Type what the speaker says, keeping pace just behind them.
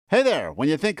Hey there, when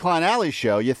you think Klein Alley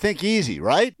Show, you think easy,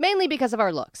 right? Mainly because of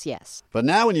our looks, yes. But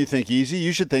now when you think easy,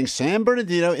 you should think San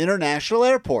Bernardino International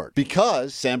Airport.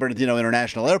 Because San Bernardino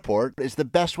International Airport is the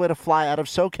best way to fly out of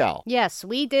SoCal. Yes,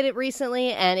 we did it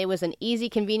recently, and it was an easy,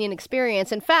 convenient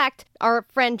experience. In fact, our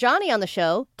friend Johnny on the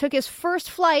show took his first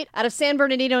flight out of San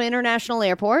Bernardino International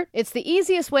Airport. It's the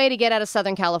easiest way to get out of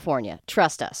Southern California.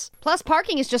 Trust us. Plus,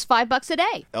 parking is just $5 a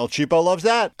day. El Cheapo loves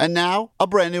that. And now, a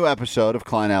brand new episode of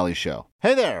Klein Alley Show.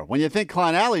 Hey there, when you think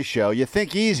Klein Alley Show, you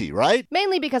think easy, right?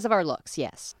 Mainly because of our looks,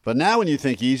 yes. But now when you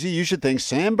think easy, you should think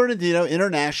San Bernardino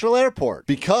International Airport.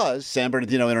 Because San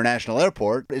Bernardino International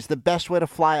Airport is the best way to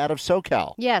fly out of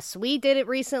SoCal. Yes, we did it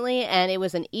recently, and it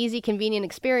was an easy, convenient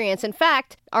experience. In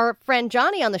fact, our friend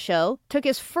Johnny on the show took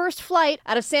his first flight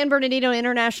out of San Bernardino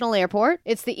International Airport.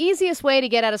 It's the easiest way to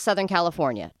get out of Southern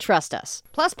California. Trust us.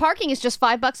 Plus, parking is just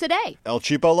 $5 a day. El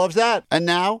Cheapo loves that. And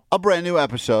now, a brand new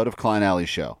episode of Klein Alley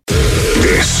Show.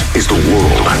 This is the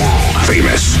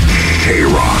world-famous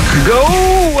K-Rock. Go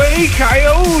away,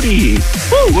 Coyote!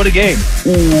 Woo, what a game.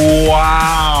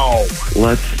 Wow.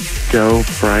 Let's go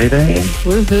Friday.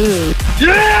 Woohoo.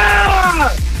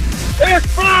 Yeah! It's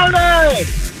Friday!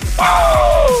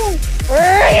 Oh!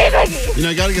 You know,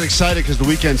 you got to get excited because the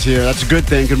weekend's here. That's a good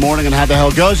thing. Good morning, and how the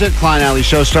hell goes it? Klein Alley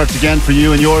Show starts again for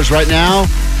you and yours right now.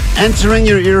 Entering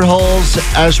your ear holes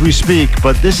as we speak,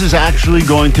 but this is actually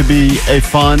going to be a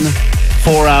fun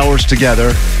 4 hours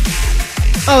together.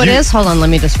 Oh, it is? Hold on, let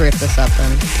me just rip this up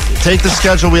then. Take the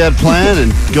schedule we had planned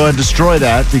and go ahead and destroy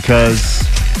that, because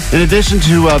in addition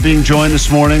to being joined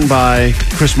this morning by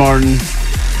Chris Martin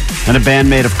and a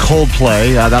bandmate of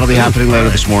Coldplay, that'll be happening later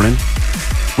this morning.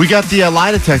 We got the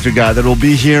lie detector guy that will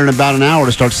be here in about an hour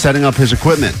to start setting up his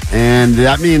equipment. And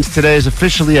that means today is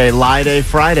officially a Lie Day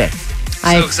Friday.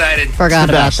 So excited. Forgot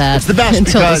about that. It's the best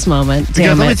until because, this moment.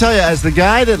 Because let me tell you, as the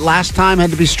guy that last time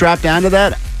had to be strapped down to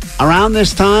that, around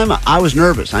this time, I was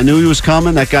nervous. I knew he was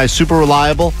coming. That guy's super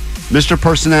reliable. Mr.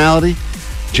 Personality.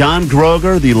 John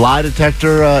Groger, the lie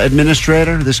detector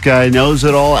administrator. This guy knows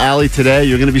it all. Allie, today,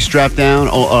 you're going to be strapped down.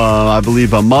 I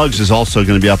believe Muggs is also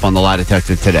going to be up on the lie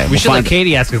detector today. We should let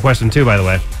Katie ask a question, too, by the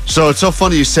way. So it's so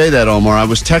funny you say that, Omar. I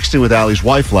was texting with Allie's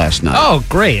wife last night. Oh,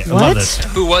 great. I love this.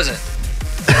 Who was it?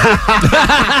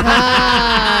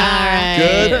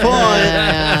 Good point.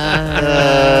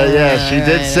 Yeah, she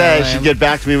did say she'd get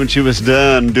back to me when she was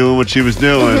done doing what she was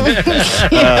doing.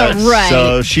 Right.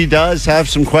 So she does have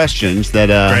some questions that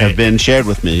have been shared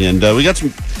with me, and we got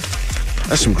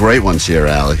some great ones here,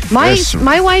 Allie.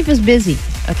 My wife is busy.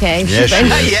 Okay. Yes, she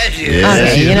is. Yeah, she is. Yes,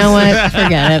 Okay, she you is. know what?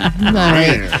 Forget it. All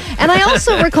right. And I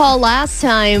also recall last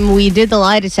time we did the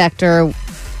lie detector,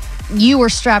 you were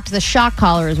strapped to the shock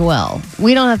collar as well.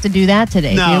 We don't have to do that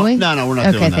today, do we? No, we're not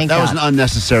Okay, doing that. thank That was God. an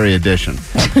unnecessary addition.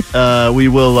 We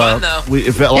will. Fun, though.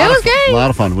 A lot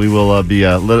of fun. We will be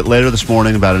later this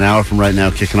morning, about an hour from right now,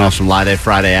 kicking off some Lie Day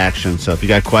Friday action. So if you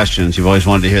got questions you've always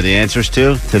wanted to hear the answers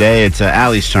to, today it's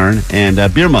Allie's turn, and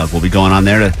Beer Mug will be going on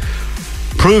there to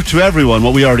prove to everyone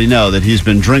what we already know, that he's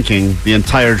been drinking the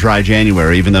entire dry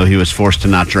January, even though he was forced to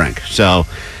not drink. So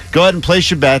go ahead and place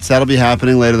your bets. That'll be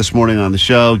happening later this morning on the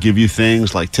show. Give you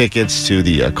things like tickets to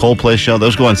the Coldplay show.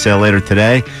 Those go on sale later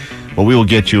today. But we will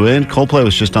get you in. Coldplay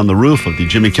was just on the roof of the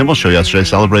Jimmy Kimmel show yesterday,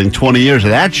 celebrating 20 years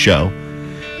of that show.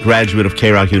 Graduate of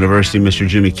K-Rock University, Mr.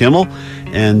 Jimmy Kimmel.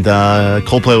 And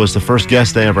Coldplay was the first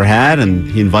guest they ever had, and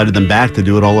he invited them back to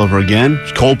do it all over again.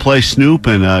 Coldplay, Snoop,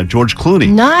 and George Clooney.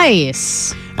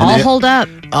 Nice. And All they- hold up.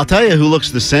 I'll tell you who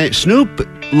looks the same. Snoop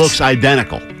looks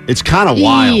identical. It's kind of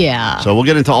wild. Yeah. So we'll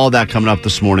get into all that coming up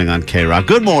this morning on K-Rock.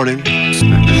 Good morning.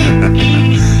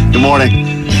 Good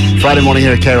morning. Friday morning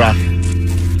here at K-Rock.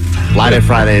 Lie Day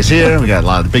Friday is here. We got a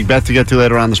lot of the big bets to get to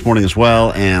later on this morning as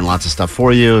well, and lots of stuff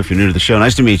for you. If you're new to the show,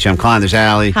 nice to meet you. I'm Klein. There's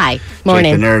Allie. Hi. Jake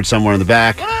Morning. the nerd somewhere in the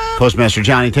back. Postmaster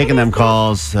Johnny taking them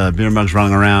calls. Beer Mugs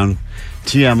running around.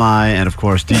 TMI, and of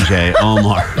course DJ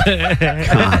Omar.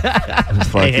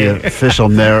 It's like the official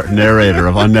narrator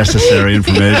of unnecessary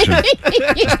information.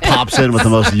 Just pops in with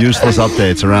the most useless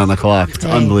updates around the clock. It's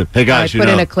unbelievable. Hey guys, I put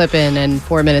in a clip in, and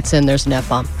 4 minutes in, there's an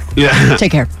F-bomb. yeah.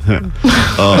 Take care.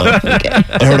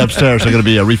 I heard upstairs they're going to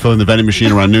be refilling the vending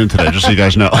machine around noon today, just so you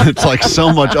guys know. It's like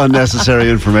so much unnecessary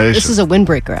information. This is a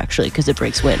windbreaker, actually, because it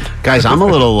breaks wind. Guys, I'm a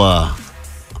little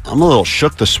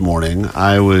shook this morning.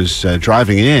 I was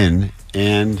driving in,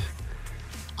 and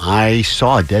I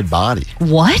saw a dead body.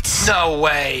 What? No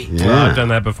way. Yeah. I've done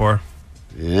that before.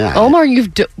 Yeah. Omar,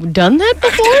 you've done that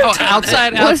before? Oh,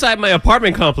 outside my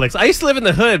apartment complex. I used to live in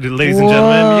the hood, ladies and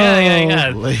gentlemen.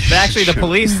 Yeah. But actually,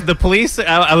 the police.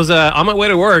 I was on my way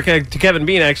to work to Kevin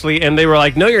Bean actually, and they were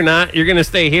like, "No, you're not. You're gonna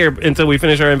stay here until we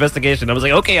finish our investigation." I was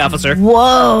like, "Okay, officer."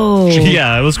 Whoa.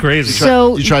 Yeah, it was crazy.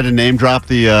 So you tried to name drop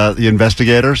the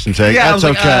investigators and say, Yeah, I "That's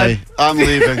was like, okay. I'm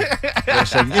leaving." They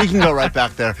said, "You can go right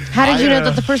back there." how did you know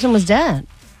that the person was dead?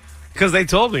 Because they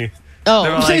told me. Oh, They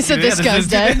were so you said this guy's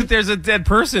dead? There's a dead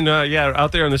person,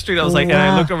 out there on the street. I was like, and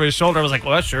I looked over his shoulder. I was like,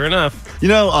 well, sure enough. You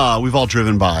know, we've all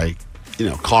driven by,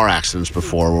 car accidents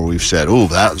before where we've said, "Ooh,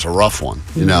 that was a rough one."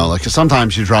 You know, like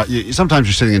sometimes sometimes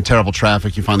you're sitting in terrible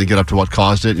traffic. You finally get up to what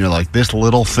caused it, and you're like, "This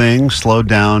little thing slowed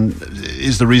down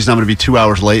is the reason I'm going to be 2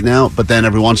 hours late now." But then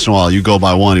every once in a while, you go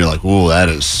by one, you're like, "Ooh, that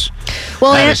is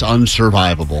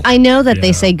unsurvivable." I know that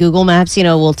they say Google Maps,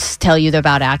 will tell you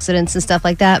about accidents and stuff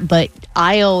like that, but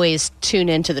I always tune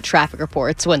into the traffic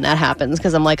reports when that happens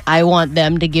because I'm like, I want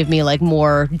them to give me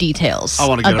more details. I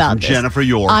want to get it from Jennifer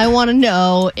York. I want to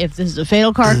know if this is a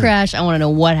fatal car crash. I want to know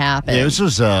what happened. Yeah, this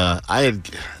was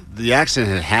the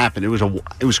accident had happened.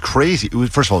 It was crazy.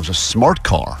 First of all, it was a smart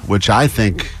car, which I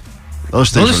think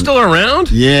those things are still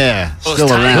around. Yeah, still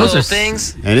around. Those are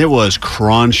things. And it was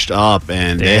crunched up,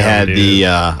 and they had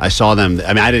I saw them.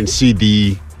 I mean, I didn't see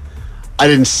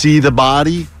the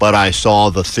body, but I saw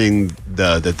the thing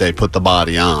that they put the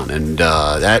body on, and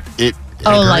like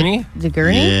the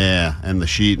gurney? Yeah, and the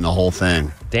sheet and the whole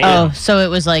thing. Damn. Oh, so it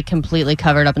was completely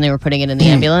covered up and they were putting it in the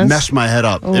ambulance? Messed my head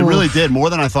up. Ooh. It really did, more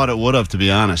than I thought it would have, to be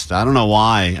honest. I don't know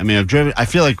why. I mean, I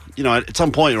feel like, at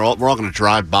some point we're all going to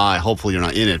drive by. Hopefully you're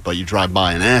not in it, but you drive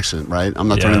by an accident, right? I'm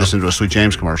not turning this into a Sweet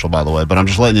James commercial, by the way, but I'm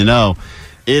just letting you know.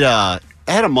 I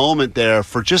had a moment there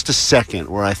for just a second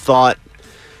where I thought,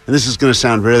 and this is going to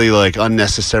sound really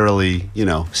unnecessarily,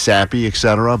 sappy,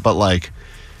 etc., but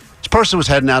this person was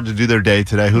heading out to do their day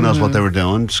today. Who knows what they were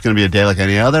doing? It's going to be a day like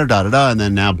any other, and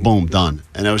then now, boom, done.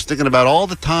 And I was thinking about all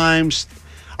the times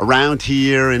around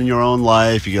here in your own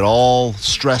life, you get all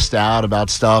stressed out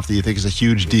about stuff that you think is a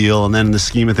huge deal, and then in the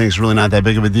scheme of things, it's really not that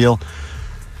big of a deal.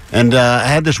 And I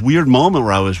had this weird moment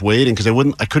where I was waiting because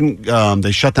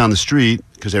they shut down the street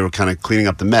because they were kind of cleaning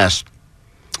up the mess.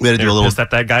 We had to do a little. Pissed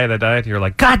at that guy that died. You're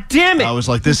like, God damn it! I was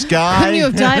like, this guy. Couldn't you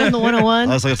have died on the 101?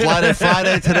 I was like, it's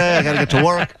Friday today. I got to get to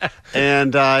work.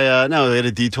 And they had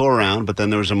a detour around, but then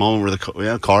there was a moment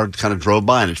where the car kind of drove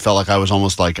by, and it felt like I was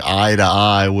almost eye to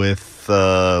eye with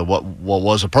what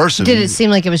was a person. Did it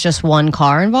seem like it was just one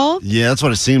car involved? Yeah, that's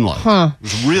what it seemed like. Huh. It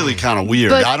was really kind of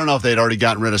weird. I don't know if they'd already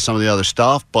gotten rid of some of the other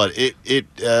stuff, but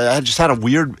I just had a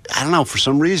weird, I don't know, for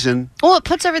some reason. Well, it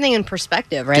puts everything in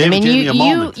perspective, right?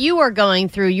 You are going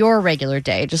through your regular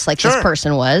day, just like this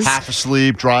person was. Half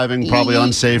asleep, driving, probably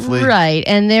unsafely. Right.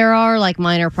 And there are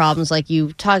minor problems like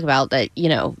you talk about that,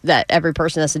 that every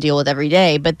person has to deal with every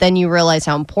day. But then you realize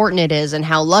how important it is and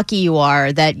how lucky you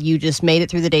are that you just made it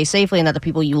through the day safely and that the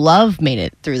people you love made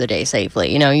it through the day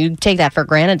safely. You take that for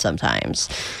granted sometimes.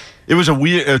 It was a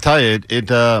weird, I'll tell you,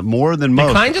 it more than most.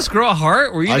 Did Klein just grow a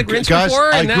heart? Were you the Grinch guys,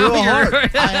 before? I grew a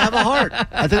heart. I have a heart.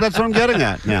 I think that's what I'm getting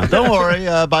at now. Don't worry.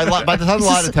 By the time the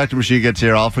lie detector machine gets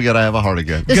here, I'll forget I have a heart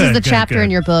again. This is the chapter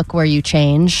in your book where you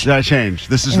change. I change.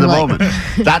 This is the moment.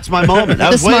 That's my moment.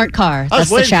 The smart car. That's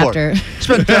the chapter.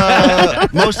 Spent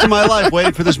most of my life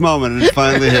waiting for this moment, and it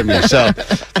finally hit me. So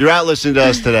you're out listening to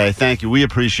us today. Thank you. We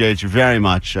appreciate you very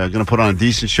much. Going to put on a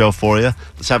decent show for you.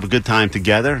 Let's have a good time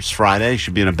together. It's Friday.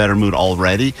 Should be in a better mood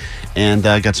already. And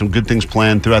got some good things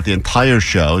planned throughout the entire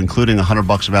show, including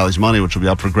 $100 of Allie's money, which will be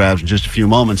up for grabs in just a few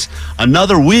moments.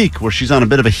 Another week where she's on a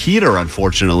bit of a heater,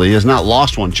 unfortunately, has not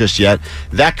lost one just yet.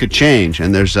 That could change.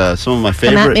 And there's some of my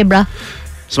favorite. Come at me, bruh.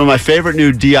 Some of my favorite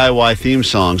new DIY theme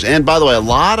songs. And by the way, a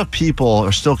lot of people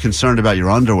are still concerned about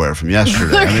your underwear from yesterday.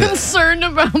 They're concerned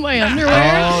about my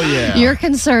underwear? Oh, yeah. You're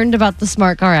concerned about the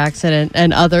smart car accident,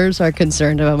 and others are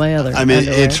concerned about my other underwear.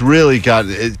 It's really got...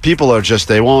 people are just...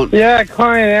 They won't... Yeah,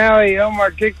 Klein Alley,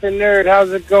 Omar Kick the Nerd.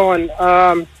 How's it going?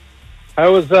 I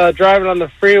was driving on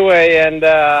the freeway, and...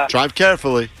 drive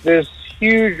carefully. This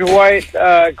huge white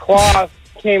cloth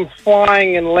came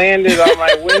flying and landed on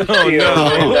my windshield.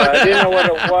 And, I didn't know what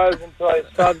it was until I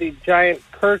saw the giant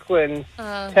Kirkland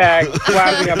tag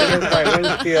flapping up against my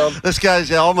windshield. This guy's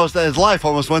his life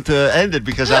almost went to ended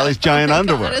because Allie's giant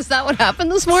underwear. God, is that what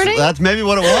happened this morning? That's maybe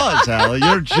what it was, Allie.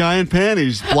 Your giant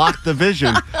panties blocked the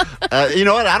vision. You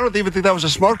know what? I don't even think that was a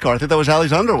smart car. I think that was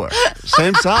Allie's underwear.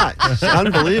 Same size.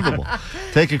 Unbelievable.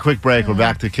 Take a quick break. We're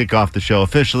back to kick off the show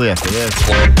officially after this.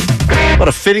 What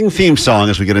a fitting theme song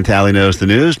as we get into Allie Knows the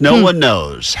News. No one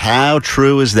knows. How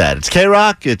true is that? It's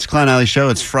K-Rock. It's Klein Alley Show.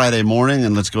 It's Friday morning,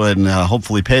 and let's go ahead and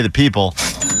hopefully pay the people.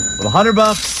 With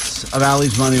 $100 of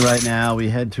Allie's money right now, we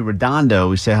head to Redondo.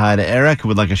 We say hi to Eric, who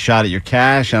would like a shot at your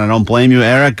cash, and I don't blame you,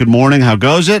 Eric. Good morning. How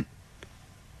goes it?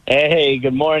 Hey,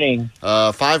 good morning.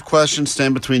 5 questions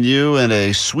stand between you and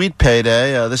a sweet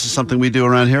payday. This is something we do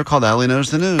around here called Allie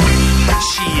Knows the News.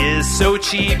 She is so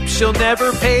cheap, she'll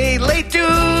never pay late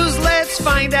dues. Let's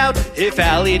find out if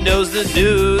Allie knows the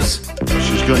news.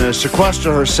 She's going to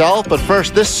sequester herself, but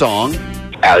first, this song.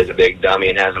 Allie's a big dummy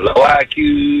and has a low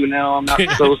IQ. Now I'm not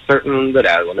so certain that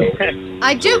Allie will know you.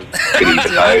 I do. Could eat the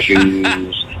tire shoes.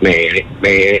 Man.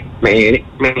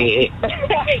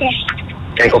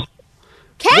 Ankles.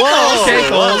 Cankles! That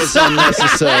was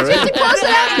unnecessary. Just to close it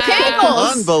out in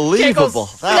Cankles. Unbelievable.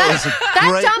 That was a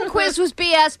great... That dumb quiz was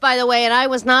BS, by the way, and I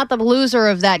was not the loser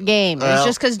of that game. It was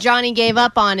just because Johnny gave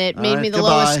up on it, made me the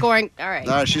lowest scoring. All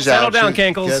right, she's Settle out. down,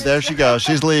 Cankles. Yeah, there she goes.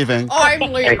 She's leaving.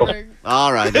 I'm leaving.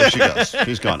 All right, there she goes.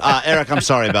 She's gone. Eric, I'm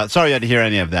sorry you had to hear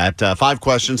any of that. 5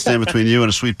 questions stand between you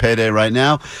and a sweet payday right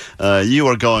now. You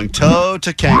are going toe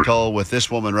to Cankle with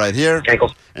this woman right here.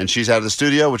 Cankles. And she's out of the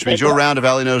studio, which means your round of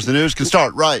Allie Knows the News can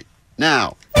start right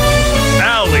now.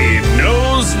 Allie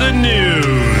Knows the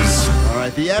News. All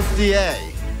right, the FDA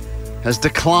has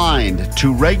declined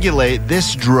to regulate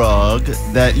this drug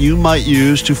that you might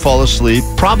use to fall asleep,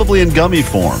 probably in gummy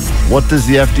form. What does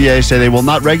the FDA say they will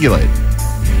not regulate?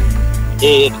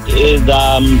 It is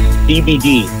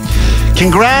CBD.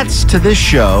 Congrats to this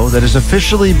show that has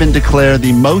officially been declared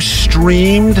the most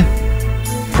streamed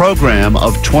program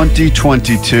of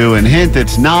 2022. And hint,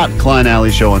 it's not Klein Alley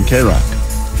Show on K-Rock.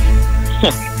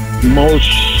 Most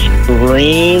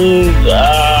streamed.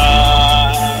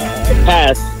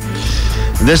 Pass.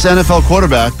 This NFL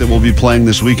quarterback that will be playing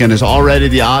this weekend is already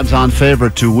the odds-on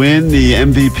favorite to win the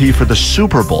MVP for the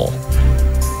Super Bowl.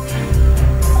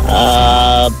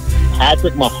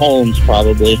 Patrick Mahomes,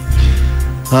 probably.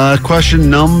 Question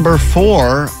number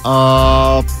 4.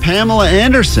 Pamela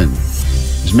Anderson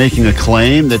is making a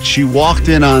claim that she walked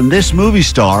in on this movie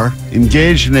star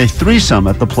engaged in a threesome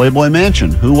at the Playboy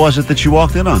Mansion. Who was it that she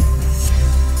walked in on?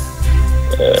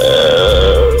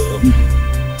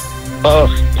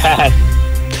 Pass.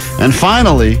 And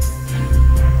finally,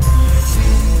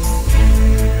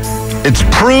 it's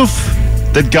proof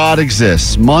that God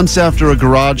exists. Months after a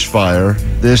garage fire,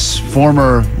 this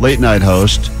former late-night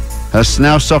host has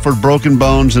now suffered broken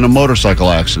bones in a motorcycle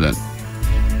accident.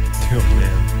 Oh, man.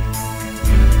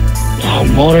 Oh,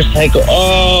 motorcycle.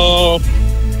 Oh.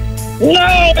 No,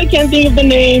 I can't think of the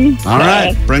name. All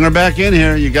right, bring her back in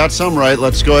here. You got some right.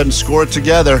 Let's go ahead and score it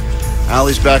together.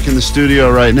 Allie's back in the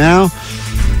studio right now.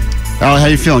 Allie, how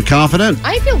you feeling? Confident?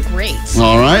 I feel great.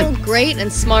 All right. I feel great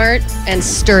and smart and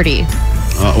sturdy.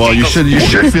 Well, you should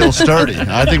feel sturdy.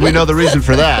 I think we know the reason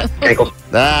for that. Ankles.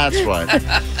 That's right.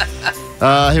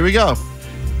 Here we go.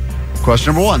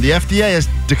 Question number 1. The FDA has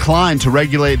declined to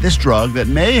regulate this drug that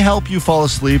may help you fall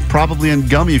asleep, probably in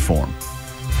gummy form.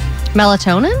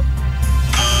 Melatonin?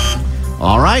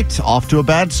 All right, off to a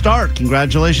bad start.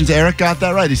 Congratulations, Eric got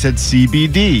that right. He said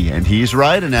CBD, and he's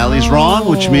right, and Allie's wrong,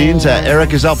 which means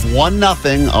Eric is up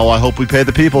 1-0. Oh, I hope we pay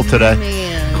the people today.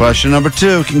 Man. Question number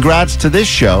 2. Congrats to this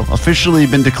show. Officially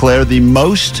been declared the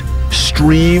most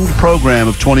streamed program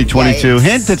of 2022. Yikes.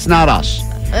 Hint, it's not us.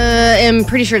 I'm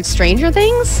pretty sure it's Stranger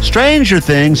Things. Stranger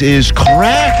Things is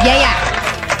correct. Yeah.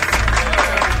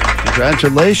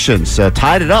 Congratulations.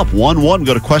 Tied it up 1-1.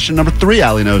 Go to question number 3.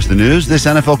 Allie Knows the News. This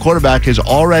NFL quarterback is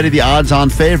already the odds-on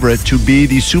favorite to be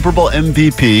the Super Bowl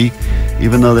MVP,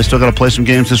 even though they still got to play some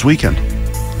games this weekend.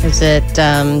 Is it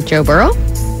Joe Burrow?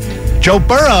 Joe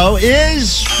Burrow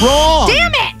is wrong.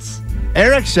 Damn it!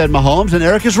 Eric said Mahomes, and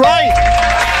Eric is right.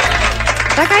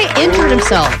 That guy injured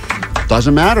himself.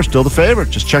 Doesn't matter. Still the favorite.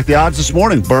 Just check the odds this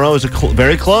morning. Burrow is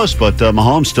very close, but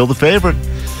Mahomes still the favorite.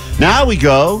 Now we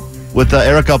go with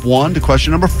Eric up 1 to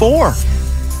question number 4.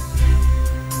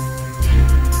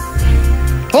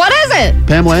 What is it?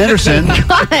 Pamela Anderson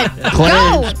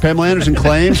Go! Pamela Anderson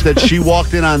claims that she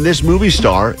walked in on this movie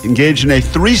star engaged in a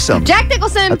threesome. Jack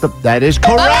Nicholson. That is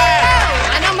correct.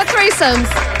 I know my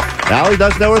threesomes. Allie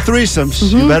does know her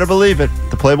threesomes. You better believe it.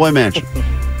 The Playboy Mansion.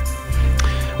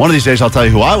 One of these days, I'll tell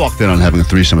you who I walked in on having a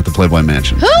threesome at the Playboy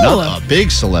Mansion. Who? A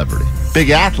big celebrity. Big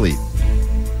athlete.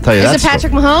 Tell you Is that it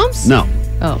Patrick Mahomes? No.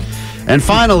 Oh. And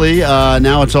finally,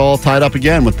 now it's all tied up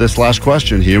again with this last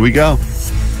question. Here we go.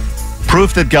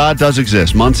 Proof that God does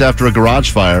exist. Months after a garage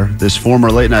fire, this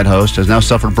former late-night host has now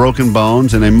suffered broken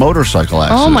bones in a motorcycle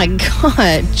accident. Oh, my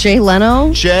God. Jay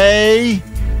Leno? Jay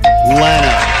Leno.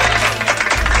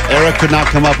 Eric could not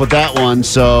come up with that one,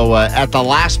 so at the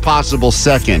last possible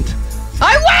second,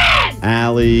 I win!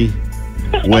 Allie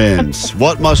wins.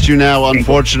 What must you now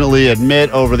unfortunately admit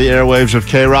over the airwaves of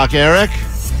K-Rock, Eric?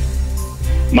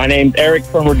 My name's Eric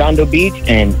from Redondo Beach,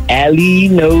 and Allie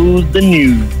knows the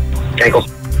news.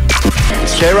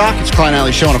 It's K-Rock. It's Klein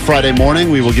Alley Show on a Friday morning.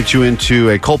 We will get you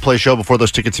into a Coldplay show before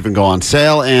those tickets even go on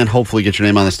sale, and hopefully get your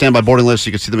name on the standby boarding list so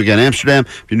you can see them again in Amsterdam.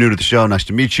 If you're new to the show, nice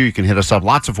to meet you. You can hit us up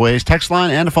lots of ways. Text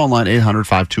line and a phone line,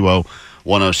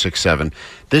 800-520-1067.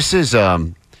 This is...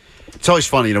 It's always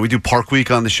funny, we do Park Week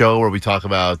on the show where we talk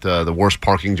about the worst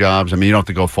parking jobs. I mean, you don't have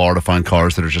to go far to find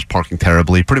cars that are just parking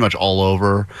terribly, pretty much all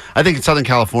over. I think in Southern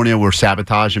California, we're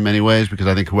sabotaged in many ways because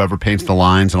I think whoever paints the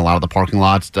lines in a lot of the parking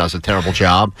lots does a terrible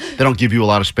job. They don't give you a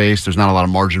lot of space. There's not a lot of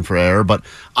margin for error. But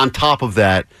on top of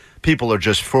that, people are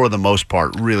just, for the most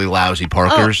part, really lousy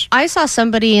parkers. I saw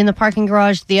somebody in the parking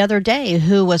garage the other day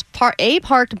who was A,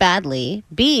 parked badly,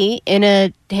 B, in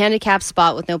a handicapped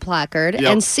spot with no placard,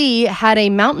 and C, had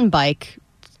a mountain bike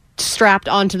strapped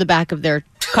onto the back of their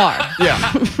car. Yeah,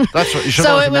 that's right. You sure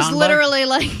so that it was literally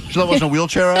like... So that wasn't a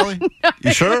wheelchair, Allie? No,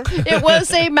 you sure? It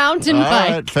was a mountain bike.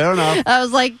 All right, fair enough. I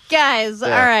was like, guys, all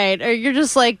right. You're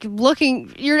just like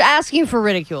you're asking for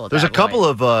ridicule. There's a couple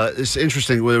of, it's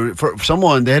interesting, for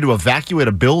someone, they had to evacuate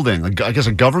a building. I guess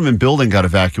a government building got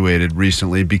evacuated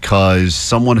recently because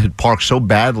someone had parked so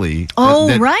badly.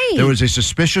 Right. There was a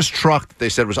suspicious truck that they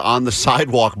said was on the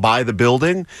sidewalk by the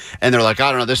building. And they're like,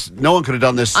 I don't know, no one could have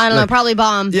done this. I don't know, probably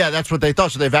bomb. Yeah, that's what they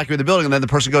thought. So they evacuated the building, and then the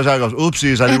person goes out and goes,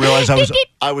 oopsies, I didn't realize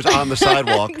I was on the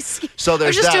sidewalk. So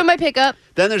there's I'm just doing my pickup.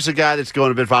 Then there's a guy that's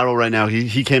going a bit viral right now.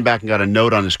 He came back and got a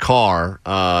note on his car,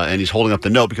 and he's holding up the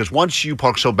note because once you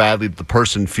park so badly that the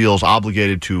person feels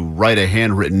obligated to write a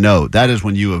handwritten note, that is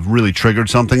when you have really triggered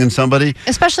something in somebody.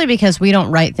 Especially because we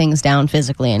don't write things down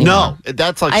physically anymore. No,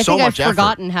 that's like so much effort. I think I've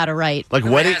forgotten how to write. Like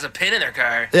wedding has a pin in their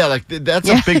car. Yeah, like that's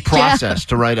a big process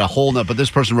to write a whole note. But this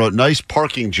person wrote, nice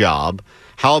parking job.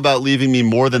 How about leaving me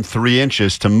more than 3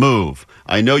 inches to move?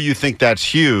 I know you think that's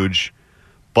huge,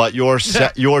 but your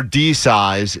D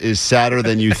size is sadder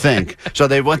than you think. So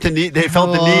they felt the need,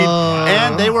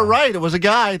 and they were right. It was a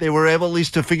guy. They were able at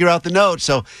least to figure out the note.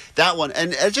 So that one,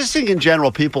 and I just think in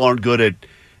general, people aren't good at.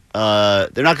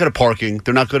 They're not good at parking.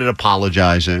 They're not good at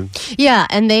apologizing. Yeah,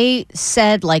 and they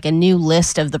said like a new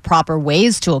list of the proper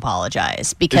ways to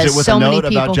apologize because is it with so a many note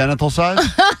people about genital size?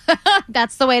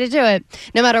 That's the way to do it.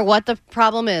 No matter what the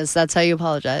problem is, that's how you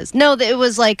apologize. No, it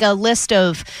was like a list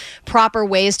of proper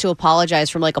ways to apologize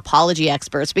from like apology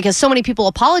experts because so many people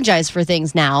apologize for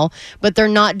things now, but they're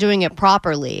not doing it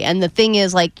properly. And the thing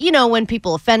is like, when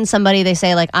people offend somebody, they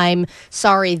say like, I'm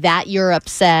sorry that you're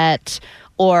upset.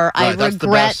 Or I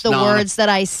regret the words that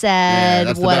I said,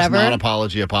 that's whatever. The best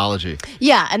apology.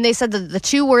 Yeah, and they said that the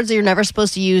 2 words that you're never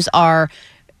supposed to use are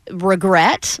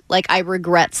regret, like I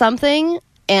regret something,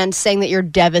 and saying that you're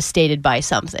devastated by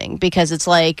something. Because it's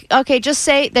like, okay, just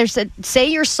say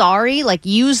you're sorry, like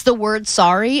use the word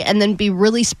sorry, and then be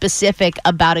really specific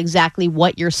about exactly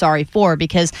what you're sorry for.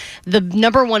 Because the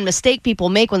number one mistake people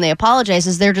make when they apologize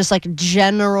is they're just like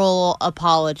general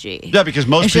apology. Yeah, because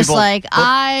most it's people... It's just like,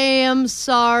 I am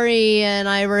sorry and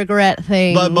I regret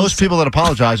things. But most people that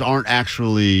apologize aren't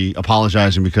actually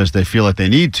apologizing because they feel like they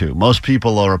need to. Most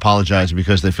people are apologizing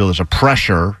because they feel there's a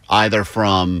pressure either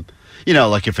from...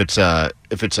 like if it's a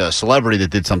celebrity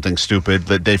that did something stupid,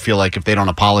 that they feel like if they don't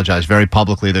apologize very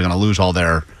publicly, they're going to lose all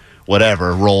their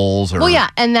whatever roles. Or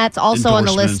and that's also on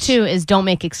the list too. Is don't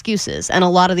make excuses, and a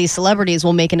lot of these celebrities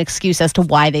will make an excuse as to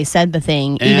why they said the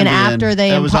thing, even after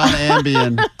they. I was on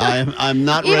Ambien. I'm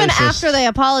not even racist. After they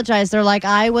apologize, they're like,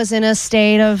 I was in a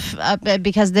state of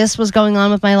because this was going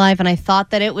on with my life, and I thought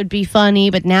that it would be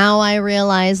funny, but now I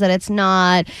realize that it's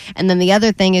not. And then the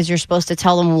other thing is, you're supposed to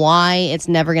tell them why it's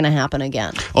never going to happen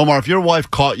again. Omar, if your wife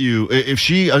caught you, if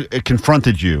she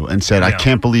confronted you and said, "I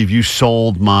can't believe you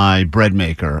sold my bread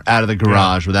maker out of the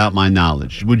garage without my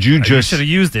knowledge," would you just... You should have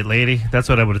used it, lady. That's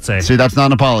what I would say. See, that's not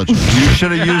an apology. You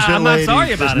should have used it, I'm lady. not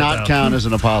sorry about does not count as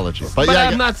an apology. But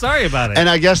I'm not sorry about it. And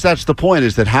I guess that's the point,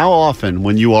 is that how often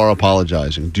when you are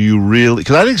apologizing, do you really...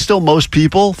 Because I think still most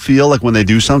people feel like when they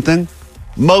do something,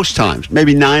 most times,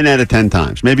 maybe 9 out of 10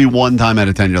 times, maybe 1 time out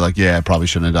of 10, you're like, yeah, I probably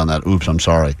shouldn't have done that. Oops, I'm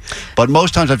sorry. But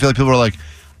most times I feel like people are like,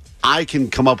 I can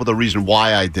come up with a reason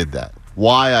why I did that.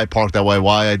 Why I parked that way,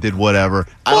 why I did whatever.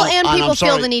 And people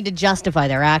feel the need to justify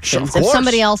their actions. If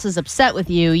somebody else is upset with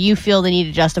you, you feel the need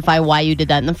to justify why you did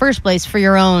that in the first place for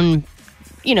your own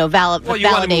Well, you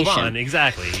want to move validation. on,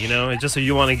 exactly. Just so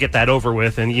you want to get that over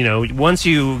with, and once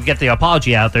you get the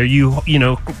apology out there,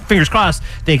 fingers crossed,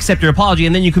 they accept your apology,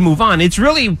 and then you can move on. It's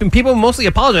really people mostly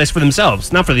apologize for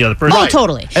themselves, not for the other person. Oh,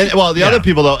 totally. And, the other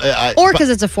people though, or because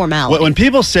it's a formality. When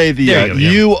people say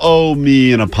you owe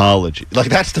me an apology, like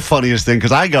that's the funniest thing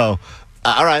because I go,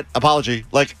 all right, apology.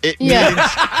 Like it means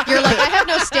you're like, I have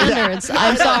no standards.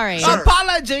 I'm sorry.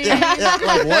 Apology.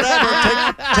 Like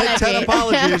whatever. Take 10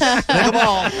 apologies. Take them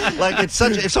all. Like it's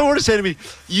such. If someone were to say to me,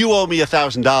 "You owe me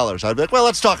 $1,000," I'd be like, "Well,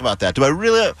 let's talk about that." Do I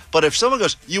really? But if someone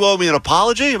goes, "You owe me an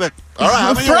apology," I'm like, all right,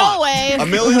 how many you want? away.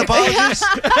 1,000,000 apologies?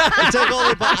 Take all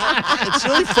the it's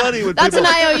really funny when That's people...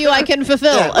 an IOU I can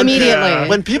fulfill immediately.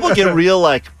 When people get real,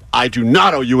 like, I do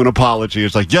not owe you an apology.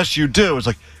 It's like, yes, you do. It's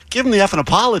like, give them the effing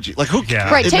apology. Like, who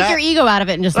cares? Right, take your ego out of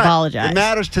it and just apologize. It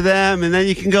matters to them, and then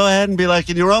you can go ahead and be like,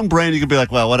 in your own brain, you can be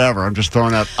like, well, whatever. I'm just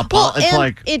throwing out it's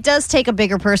like... It does take a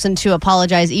bigger person to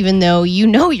apologize, even though you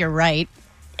know you're right.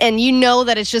 And you know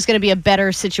that it's just going to be a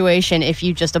better situation if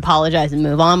you just apologize and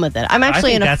move on with it. I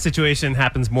think that situation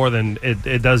happens more than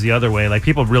it does the other way. Like,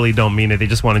 people really don't mean it. They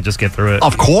just want to just get through it.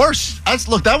 Of course.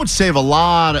 That would save a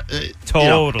lot.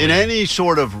 Totally. In any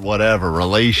sort of whatever,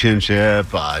 relationship,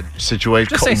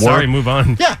 situation. Just say sorry, move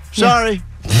on. Yeah, sorry.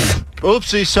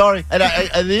 Oopsie, sorry.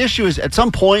 And the issue is, at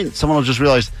some point, someone will just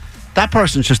realize that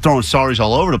person's just throwing sorries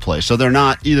all over the place. So they're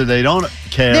not, either they don't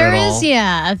care There at all. is,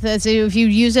 yeah. So if you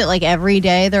use it like every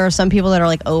day, there are some people that are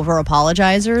like over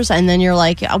apologizers. And then you're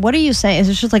like, what are you saying? Is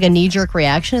this just like a knee jerk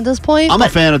reaction at this point? I'm a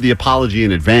fan of the apology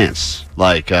in advance.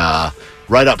 Like,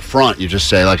 right up front, you just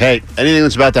say, like, hey, anything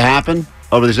that's about to happen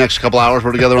over these next couple hours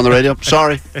we're together on the radio,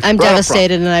 sorry. I'm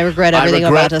devastated and I regret everything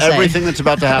I'm about to say. Everything that's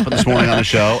about to happen this morning on the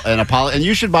show. And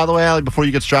you should, by the way, Allie, before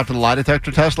you get strapped to the lie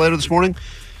detector test later this morning,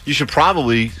 you should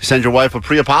probably send your wife a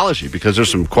pre-apology because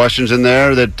there's some questions in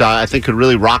there that I think could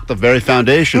really rock the very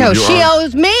foundation. No, she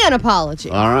owes me an apology.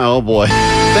 All right, oh boy.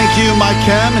 Thank you, Mike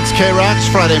Chem. It's K-Rock's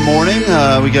Friday morning.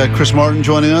 We got Chris Martin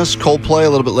joining us, Coldplay a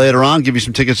little bit later on. Give you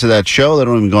some tickets to that show. They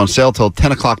don't even go on sale till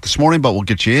 10 o'clock this morning, but we'll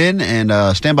get you in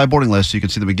and standby boarding list so you can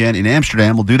see them again in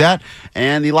Amsterdam. We'll do that.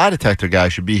 And the lie detector guy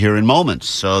should be here in moments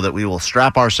so that we will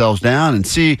strap ourselves down and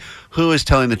see who is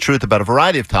telling the truth about a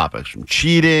variety of topics, from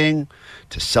cheating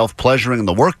to self-pleasuring in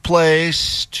the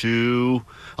workplace to...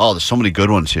 Oh, there's so many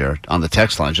good ones here on the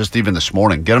text line, just even this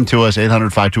morning. Get them to us,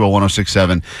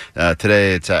 800-520-1067.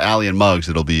 Today, it's Allie and Muggs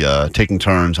that'll be taking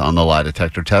turns on the lie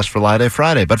detector test for Lie Day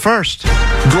Friday. But first...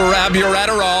 Grab your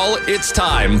Adderall. It's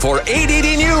time for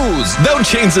 880 News. Don't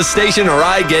change the station or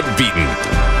I get beaten.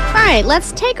 All right,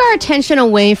 let's take our attention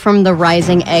away from the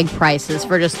rising egg prices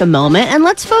for just a moment, and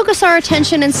let's focus our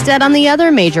attention instead on the other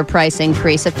major price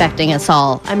increase affecting us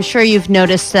all. I'm sure you've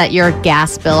noticed that your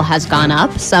gas bill has gone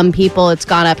up. Some people, it's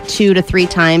gone up 2 to 3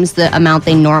 times the amount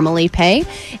they normally pay.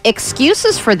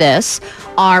 Excuses for this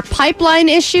are pipeline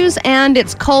issues and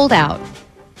it's cold out.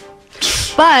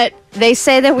 But they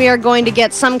say that we are going to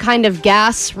get some kind of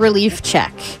gas relief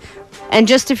check. And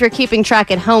just if you're keeping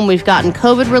track at home, we've gotten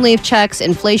COVID relief checks,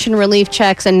 inflation relief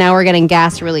checks, and now we're getting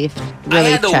gas relief checks. I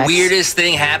had the weirdest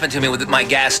thing happen to me with my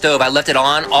gas stove. I left it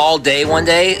on all day one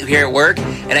day here at work,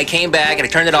 and I came back and I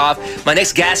turned it off. My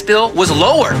next gas bill was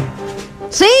lower.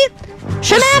 See?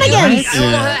 Shenanigans! I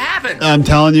don't know how that happened. I'm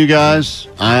telling you guys,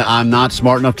 I'm not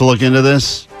smart enough to look into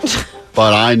this.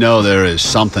 But I know there is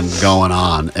something going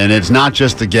on, and it's not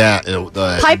just the gas.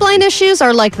 Pipeline issues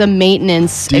are like the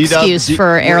maintenance excuse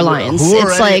for airlines.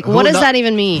 It's like, what does that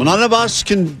even mean? Well, none of us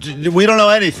we don't know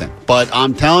anything. But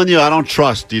I'm telling you, I don't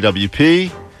trust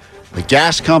DWP, the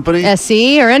gas company.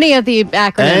 SE, or any of the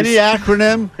acronyms. Any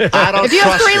acronym, I don't trust If you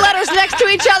have 3 letters next to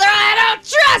each other, I don't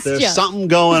trust you. There's something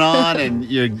going on, and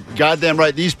you're goddamn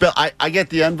right. These I get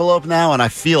the envelope now, and I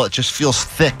feel it just feels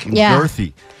thick and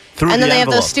girthy. And then they have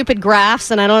those stupid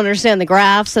graphs, and I don't understand the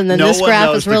graphs, and then this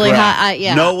graph is really high.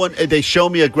 No one, they show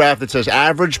me a graph that says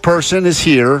average person is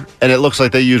here, and it looks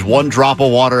like they use 1 drop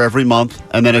of water every month,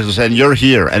 and then it's saying you're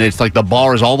here, and it's like the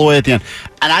bar is all the way at the end.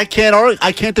 And I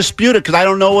can't dispute it because I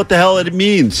don't know what the hell it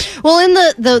means. Well, in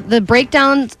the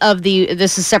breakdowns of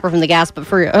this is separate from the gas, but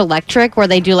for electric, where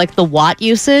they do like the watt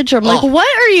usage, I'm like, what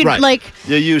are you like?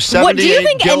 You use 78. What do you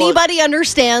think anybody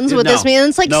understands what this means?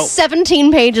 It's like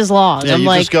 17 pages long. Yeah, I'm you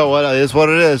like, just go, what is what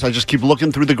it is. I just keep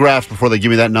looking through the graphs before they give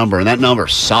me that number, and that number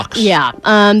sucks. Yeah,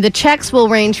 the checks will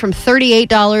range from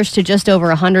 $38 to just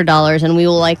over $100, and we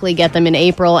will likely get them in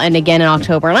April and again in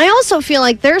October. And I also feel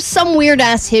like there's some weird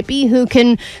ass hippie who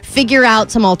can figure out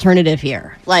some alternative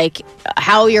here, like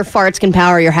how your farts can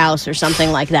power your house or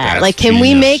something like that. That's like, can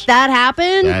we make that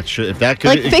happen? If that could,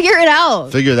 like, figure it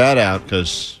out. Figure that out,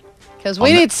 because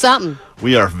we need something.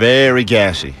 We are very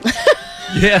gassy.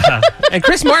 Yeah. And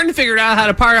Chris Martin figured out how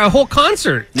to power a whole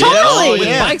concert. Totally.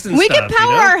 With bikes and We stuff, could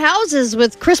power our houses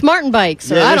with Chris Martin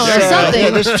bikes, or I don't know, something. Yeah,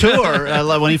 this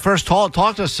tour, when he first talked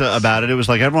to us about it was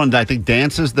like everyone, I think,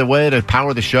 dances the way to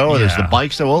power the show. Or there's the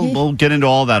bikes. So we'll get into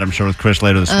all that, I'm sure, with Chris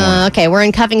later this morning. Okay, we're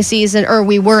in cuffing season, or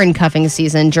we were in cuffing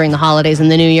season during the holidays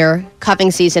and the New Year.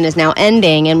 Cuffing season is now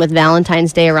ending, and with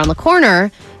Valentine's Day around the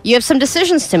corner, you have some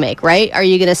decisions to make, right? Are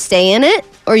you going to stay in it,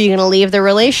 or are you going to leave the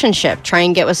relationship, try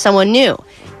and get with someone new?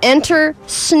 Enter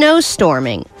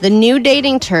snowstorming, the new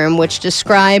dating term which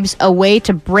describes a way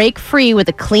to break free with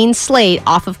a clean slate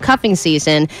off of cuffing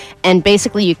season, and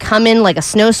basically you come in like a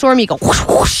snowstorm, you go whoosh,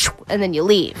 whoosh, and then you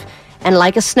leave. And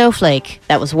like a snowflake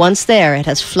that was once there, it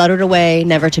has fluttered away,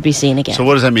 never to be seen again. So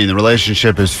what does that mean? The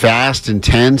relationship is fast,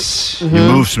 intense, you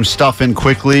move some stuff in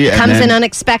quickly. It comes in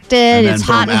unexpected, it's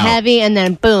hot and out. heavy, and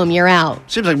then boom, you're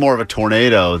out. Seems like more of a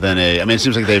tornado than it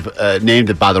seems like they've named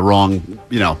it by the wrong,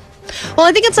 Well,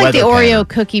 I think it's like the weather Oreo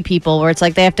cookie people, where it's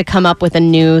like they have to come up with a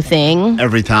new thing.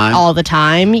 Every time? All the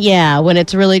time. Yeah, when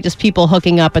it's really just people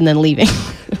hooking up and then leaving.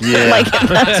 Yeah. Like,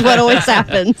 that's what always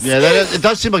happens. Yeah, it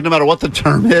does seem like no matter what the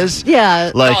term is.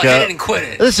 Yeah. Like, hit it and quit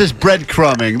it. This is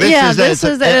breadcrumbing.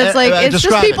 It's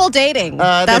just people dating.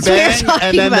 That's what you're talking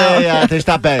and then about. they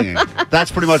stop banging.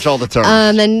 That's pretty much all the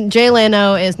terms. Then Jay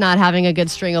Leno is not having a good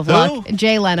string of luck.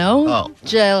 Jay Leno. Oh.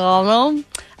 Jay Leno.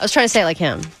 I was trying to say it like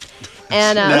him.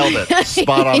 And, Nailed it.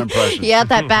 Spot on impression. He had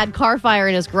that bad car fire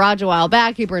in his garage a while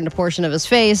back. He burned a portion of his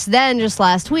face. Then, just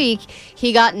last week,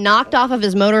 he got knocked off of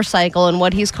his motorcycle in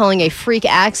what he's calling a freak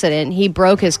accident. He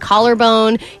broke his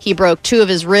collarbone, he broke 2 of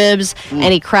his ribs,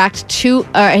 and he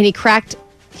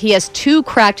has 2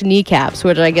 cracked kneecaps,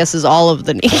 which I guess is all of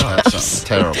the kneecaps. Oh, that sounds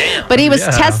terrible. But he was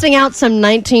testing out some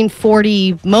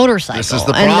 1940 motorcycle. This is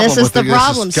the problem. And this is the guys,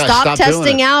 problem. Stop doing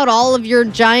testing it. out all of your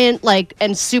giant,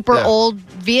 and super old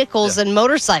vehicles and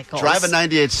motorcycles. Drive a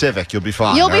 98 Civic. You'll be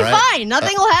fine. You'll be all right? fine.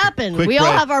 Nothing will happen. Quick We all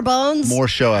break. have our bones. More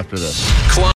show after this.